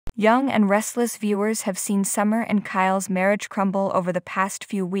Young and restless viewers have seen Summer and Kyle's marriage crumble over the past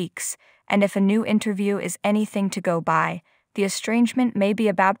few weeks, and if a new interview is anything to go by, the estrangement may be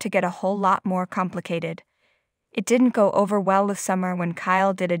about to get a whole lot more complicated. It didn't go over well with Summer when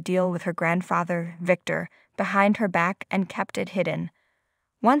Kyle did a deal with her grandfather, Victor, behind her back and kept it hidden.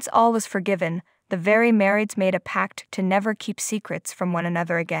 Once all was forgiven, the very marrieds made a pact to never keep secrets from one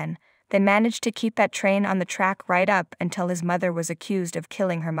another again. They managed to keep that train on the track right up until his mother was accused of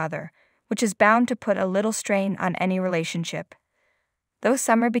killing her mother, which is bound to put a little strain on any relationship. Though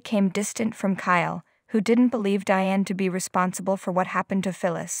Summer became distant from Kyle, who didn't believe Diane to be responsible for what happened to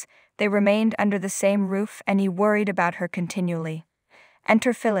Phyllis, they remained under the same roof and he worried about her continually.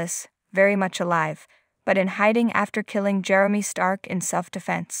 Enter Phyllis, very much alive, but in hiding after killing Jeremy Stark in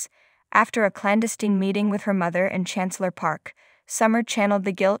self-defense. After a clandestine meeting with her mother in Chancellor Park, Summer channeled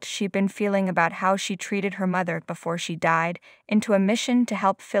the guilt she'd been feeling about how she treated her mother before she died into a mission to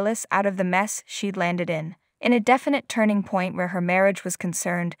help Phyllis out of the mess she'd landed in. In a definite turning point where her marriage was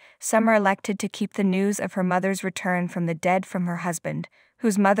concerned, Summer elected to keep the news of her mother's return from the dead from her husband,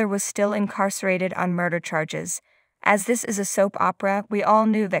 whose mother was still incarcerated on murder charges. As this is a soap opera, we all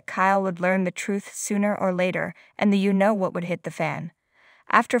knew that Kyle would learn the truth sooner or later, and the you-know-what would hit the fan.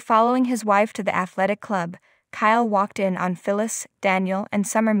 After following his wife to the athletic club, Kyle walked in on Phyllis, Daniel, and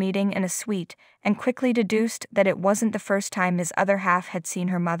Summer meeting in a suite, and quickly deduced that it wasn't the first time his other half had seen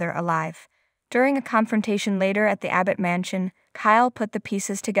her mother alive. During a confrontation later at the Abbott mansion, Kyle put the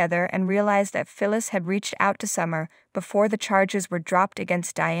pieces together and realized that Phyllis had reached out to Summer before the charges were dropped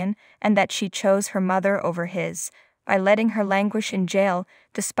against Diane and that she chose her mother over his, by letting her languish in jail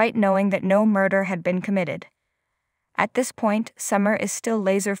despite knowing that no murder had been committed. At this point, Summer is still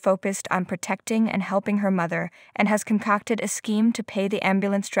laser-focused on protecting and helping her mother and has concocted a scheme to pay the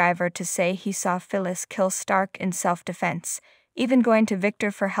ambulance driver to say he saw Phyllis kill Stark in self-defense, even going to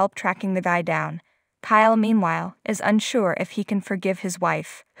Victor for help tracking the guy down. Kyle, meanwhile, is unsure if he can forgive his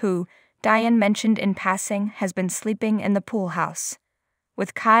wife, who, Diane mentioned in passing, has been sleeping in the pool house.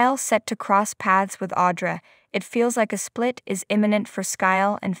 With Kyle set to cross paths with Audra, it feels like a split is imminent for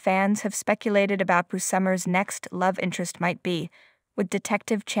Kyle, and fans have speculated about who Summer's next love interest might be, with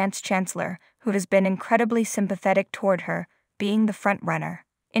Detective Chance Chancellor, who has been incredibly sympathetic toward her, being the frontrunner.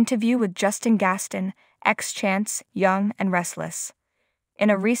 Interview with Justin Gaston, ex-Chance, young and restless. In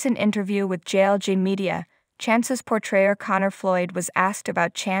a recent interview with JLG Media, Chance's portrayer Connor Floyd was asked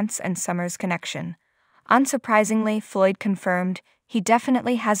about Chance and Summer's connection. Unsurprisingly, Floyd confirmed he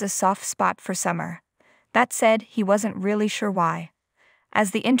definitely has a soft spot for Summer. That said, he wasn't really sure why.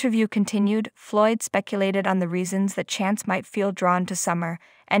 As the interview continued, Floyd speculated on the reasons that Chance might feel drawn to Summer,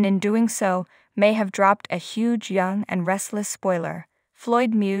 and in doing so, may have dropped a huge young and restless spoiler.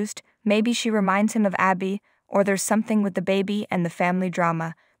 Floyd mused, maybe she reminds him of Abby, or there's something with the baby and the family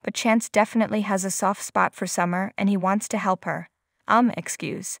drama, but Chance definitely has a soft spot for Summer and he wants to help her.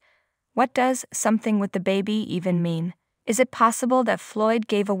 Excuse. What does something with the baby even mean? Is it possible that Floyd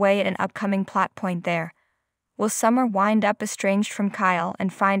gave away an upcoming plot point there? Will Summer wind up estranged from Kyle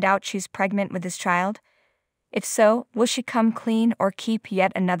and find out she's pregnant with his child? If so, will she come clean or keep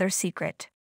yet another secret?